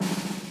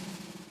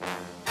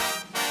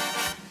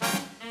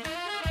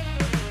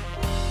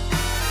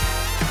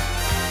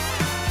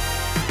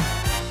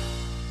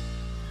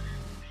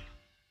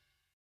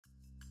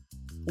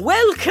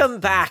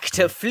Welcome back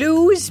to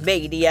Flues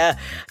Mania,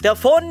 the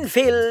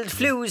fun-filled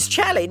Flues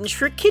challenge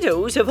for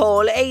kiddos of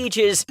all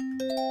ages.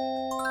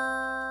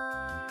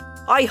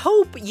 I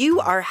hope you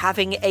are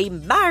having a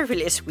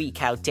marvellous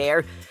week out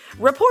there.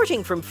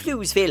 Reporting from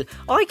Fluesville,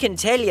 I can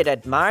tell you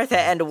that Martha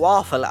and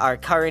Waffle are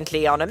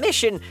currently on a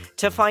mission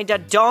to find a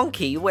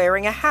donkey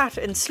wearing a hat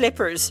and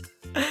slippers.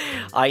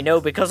 I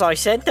know because I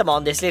sent them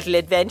on this little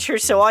adventure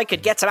so I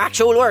could get some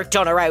actual work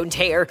done around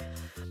here.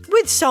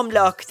 With some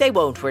luck, they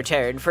won't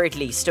return for at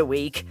least a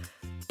week.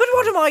 But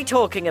what am I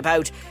talking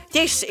about?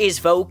 This is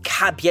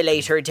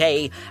Vocabulator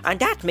Day, and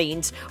that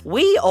means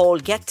we all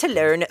get to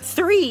learn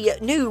 3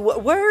 new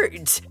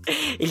words.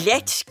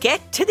 Let's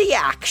get to the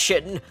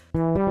action.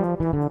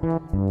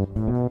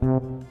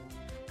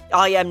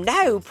 I am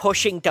now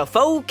pushing the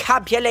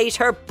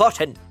Vocabulator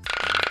button.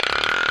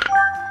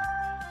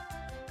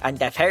 And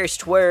the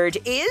first word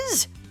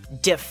is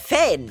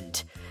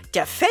defend.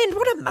 Defend,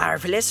 what a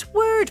marvellous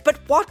word, but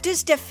what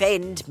does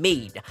defend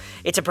mean?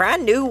 It's a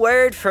brand new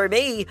word for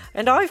me,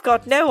 and I've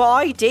got no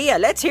idea.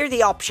 Let's hear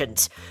the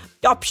options.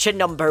 Option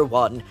number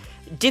 1,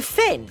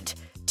 defend,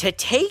 to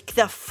take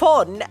the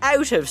fun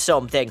out of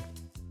something.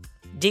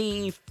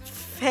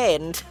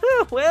 Defend,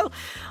 well,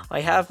 I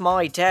have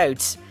my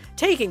doubts.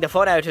 Taking the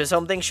fun out of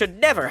something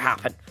should never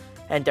happen,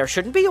 and there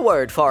shouldn't be a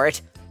word for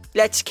it.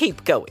 Let's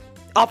keep going.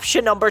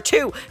 Option number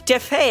 2,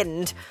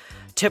 defend,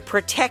 to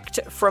protect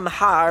from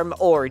harm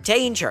or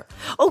danger.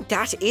 Oh,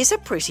 that is a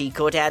pretty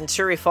good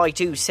answer if I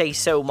do say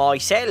so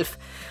myself.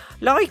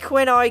 Like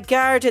when I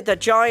guarded the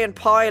giant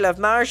pile of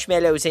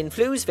marshmallows in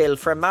Fluesville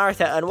from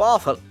Martha and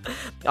Waffle.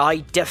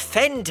 I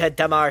defended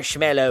the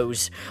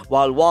marshmallows,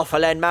 while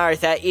Waffle and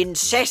Martha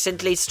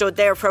incessantly stood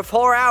there for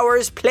 4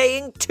 hours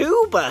playing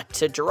tuba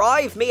to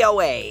drive me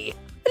away.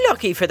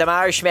 Lucky for the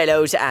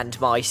marshmallows and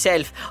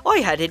myself, I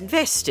had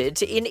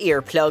invested in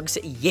earplugs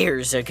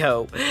years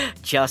ago,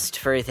 just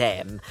for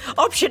them.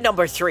 Option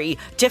number 3,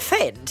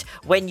 defend,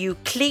 when you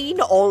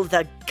clean all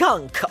the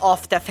gunk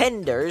off the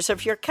fenders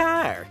of your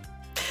car.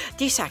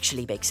 This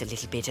actually makes a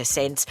little bit of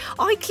sense.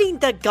 I clean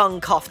the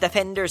gunk off the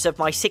fenders of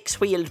my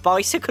 6-wheeled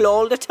bicycle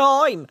all the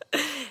time.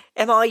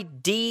 Am I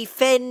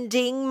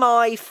defending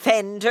my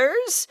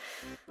fenders?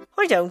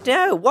 I don't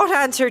know. What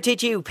answer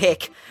did you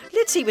pick?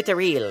 Let's see what the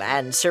real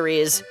answer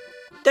is.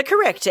 The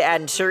correct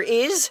answer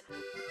is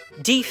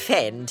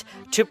defend,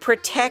 to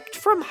protect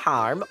from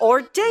harm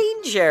or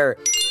danger.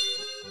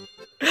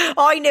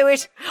 I knew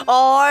it.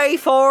 I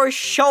for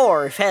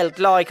sure felt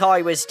like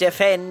I was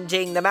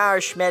defending the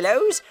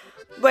marshmallows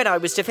when I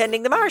was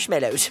defending the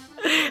marshmallows.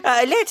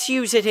 Let's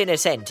use it in a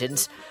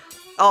sentence.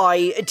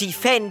 I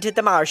defended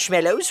the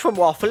marshmallows from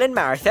Waffle and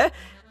Martha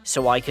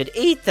so I could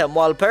eat them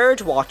while bird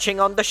watching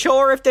on the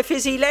shore of the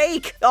fizzy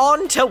lake.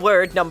 On to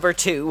word number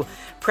 2,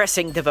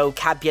 pressing the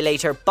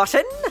Vocabulator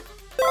button.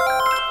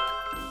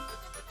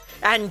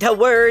 And the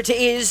word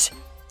is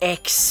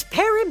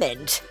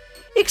experiment.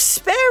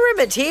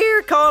 Experiment.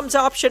 Here comes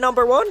option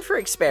number 1 for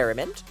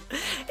experiment.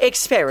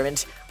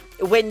 Experiment,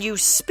 when you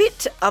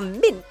spit a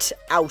mint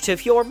out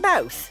of your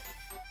mouth.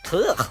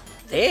 Ugh,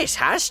 this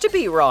has to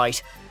be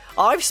right.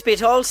 I've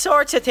spit all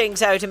sorts of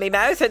things out of my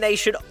mouth and they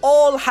should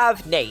all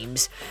have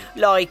names.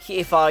 Like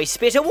if I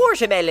spit a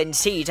watermelon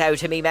seed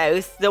out of my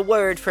mouth, the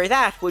word for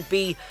that would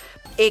be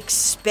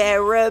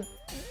experimelon.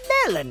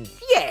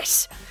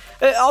 Yes.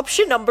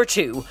 Option number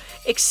 2,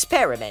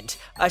 experiment,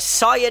 a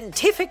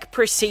scientific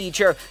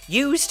procedure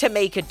used to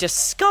make a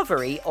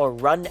discovery or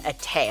run a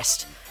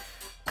test.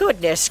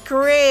 Goodness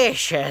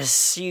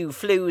gracious, you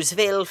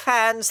Fluesville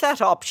fans,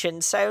 that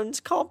option sounds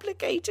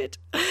complicated.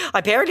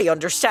 I barely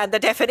understand the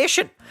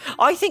definition.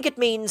 I think it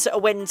means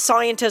when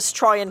scientists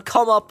try and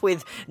come up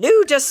with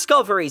new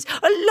discoveries,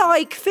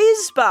 like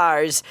fizz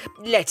bars.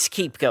 Let's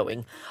keep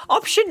going.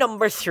 Option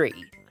number 3,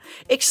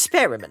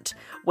 experiment,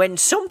 when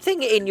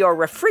something in your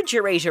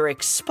refrigerator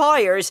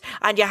expires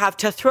and you have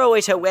to throw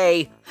it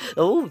away.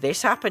 Oh,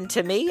 this happened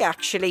to me,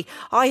 actually.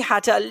 I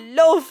had a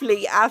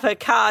lovely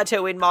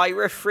avocado in my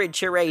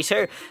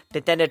refrigerator,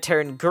 but then it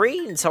turned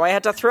green, so I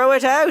had to throw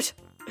it out.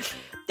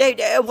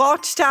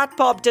 What's that,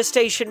 Bob, the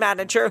station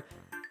manager?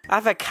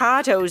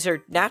 Avocados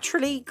are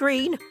naturally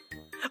green?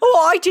 Oh,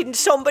 why didn't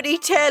somebody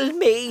tell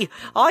me?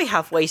 I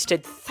have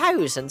wasted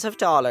thousands of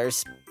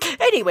dollars.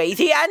 Anyway,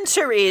 the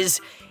answer is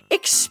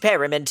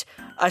experiment,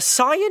 a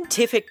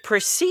scientific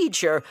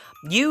procedure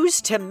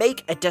used to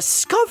make a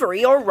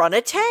discovery or run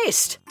a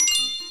test.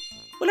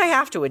 Well, I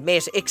have to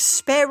admit,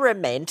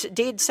 experiment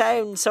did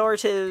sound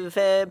sort of,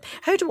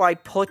 how do I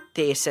put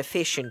this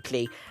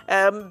efficiently?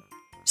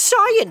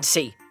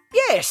 Science-y.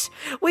 Yes,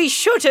 we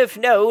should have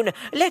known.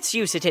 Let's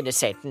use it in a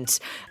sentence.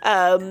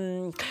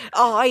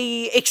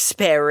 I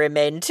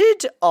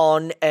experimented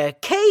on a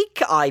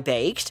cake I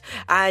baked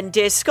and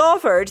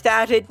discovered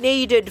that it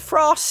needed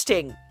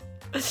frosting.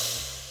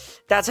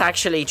 That's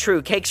actually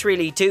true. Cakes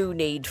really do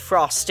need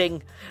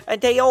frosting.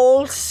 And they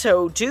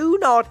also do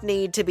not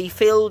need to be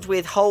filled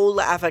with whole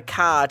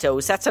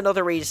avocados. That's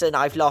another reason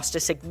I've lost a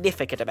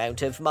significant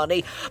amount of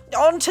money.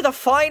 On to the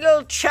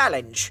final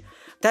challenge.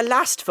 The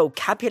last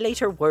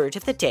vocabulator word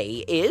of the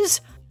day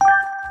is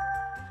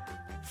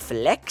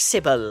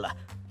flexible.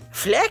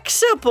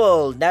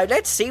 Flexible. Now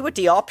let's see what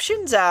the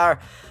options are.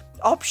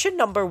 Option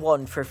number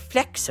 1 for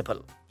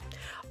flexible.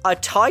 A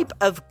type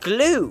of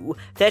glue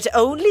that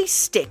only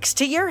sticks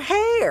to your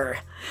hair.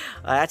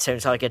 That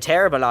sounds like a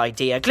terrible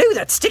idea. Glue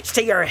that sticks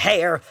to your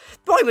hair.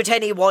 Why would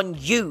anyone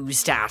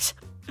use that?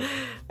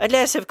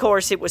 Unless, of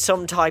course, it was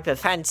some type of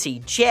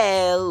fancy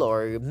gel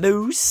or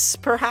mousse,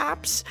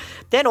 perhaps.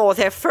 Then all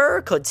their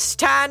fur could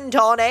stand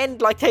on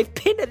end like they've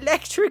been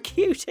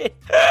electrocuted.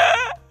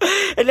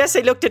 Unless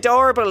they looked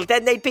adorable,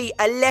 then they'd be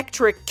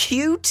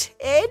electrocute,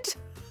 Ed.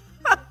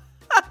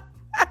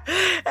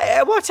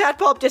 What's that,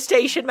 Bob, the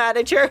station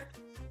manager?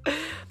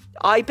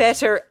 I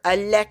better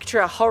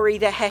Electra hurry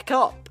the heck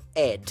up,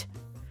 Ed.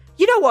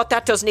 You know what,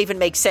 that doesn't even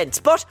make sense,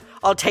 but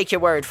I'll take your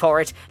word for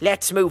it.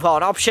 Let's move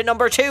on. Option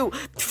number 2,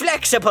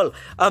 flexible.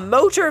 A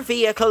motor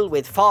vehicle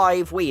with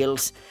 5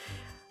 wheels.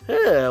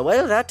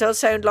 Well, that does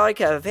sound like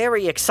a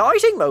very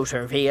exciting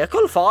motor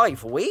vehicle.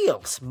 5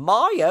 wheels.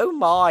 My, oh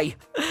my.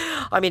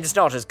 I mean, it's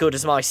not as good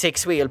as my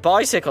 6-wheel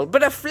bicycle,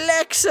 but a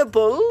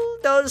flexible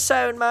does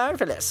sound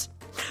marvellous.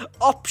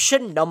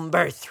 Option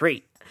number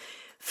 3,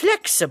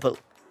 flexible.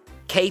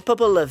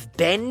 Capable of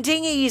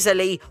bending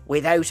easily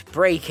without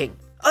breaking.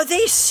 Oh,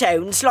 this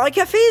sounds like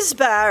a fizz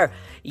bar.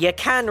 You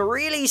can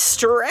really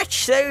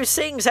stretch those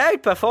things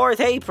out before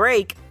they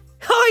break.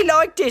 I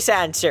like this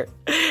answer,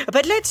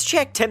 but let's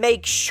check to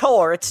make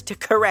sure it's the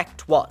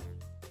correct one.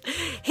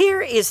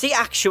 Here is the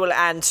actual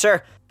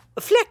answer.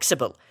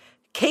 Flexible.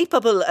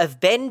 Capable of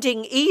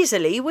bending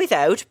easily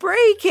without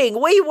breaking.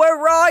 We were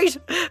right.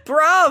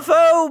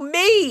 Bravo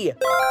me.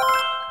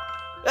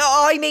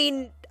 I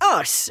mean,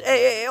 us,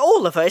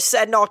 all of us,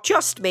 and not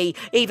just me,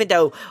 even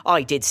though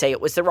I did say it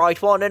was the right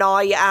one, and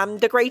I am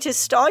the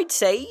greatest, I'd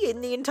say,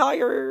 in the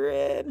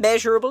entire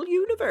measurable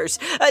universe.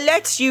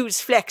 Let's use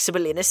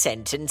flexible in a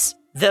sentence.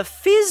 The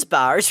fizz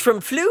bars from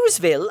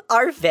Floozeville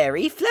are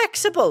very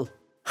flexible.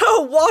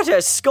 Oh, what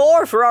a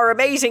score for our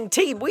amazing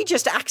team. We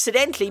just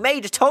accidentally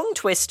made a tongue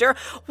twister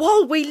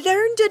while we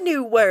learned a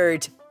new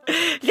word.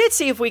 Let's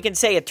see if we can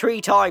say it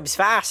 3 times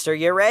faster.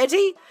 You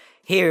ready?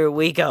 Here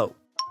we go.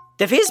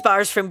 The fizz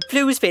bars from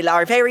Floozeville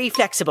are very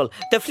flexible.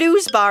 The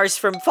flooze bars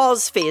from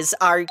FozzFizz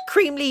are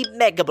creamily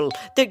megable.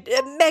 The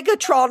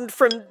Megatron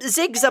from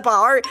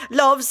Zigzabar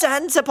loves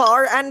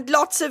Zanzibar and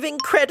lots of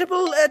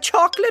incredible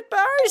chocolate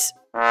bars.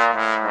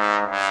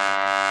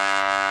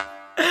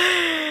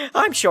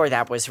 I'm sure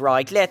that was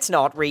right. Let's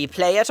not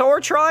replay it or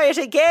try it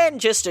again.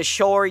 Just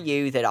assure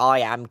you that I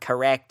am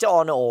correct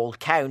on all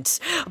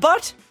counts.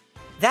 But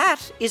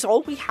that is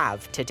all we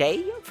have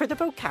today for the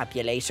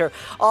Vocabulator.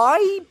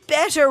 I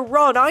better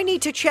run. I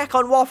need to check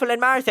on Waffle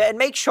and Martha and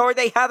make sure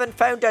they haven't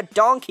found a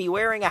donkey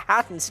wearing a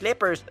hat and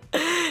slippers.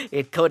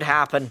 It could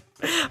happen.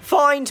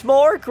 Find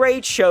more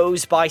great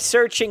shows by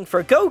searching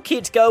for Go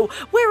Kid Go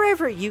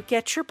wherever you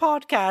get your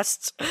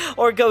podcasts.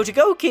 Or go to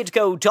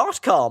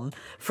gokidgo.com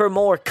for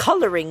more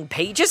colouring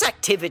pages,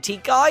 activity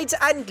guides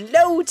and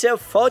loads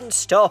of fun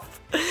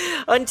stuff.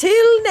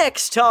 Until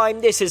next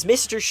time, this is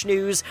Mr.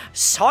 Schnooze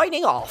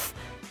signing off.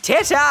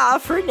 Ta-ta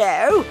for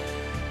now.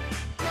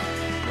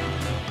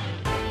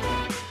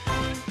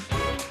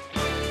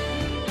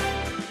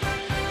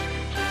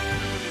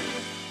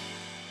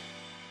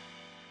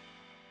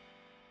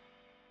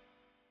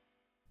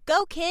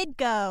 Go Kid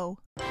Go!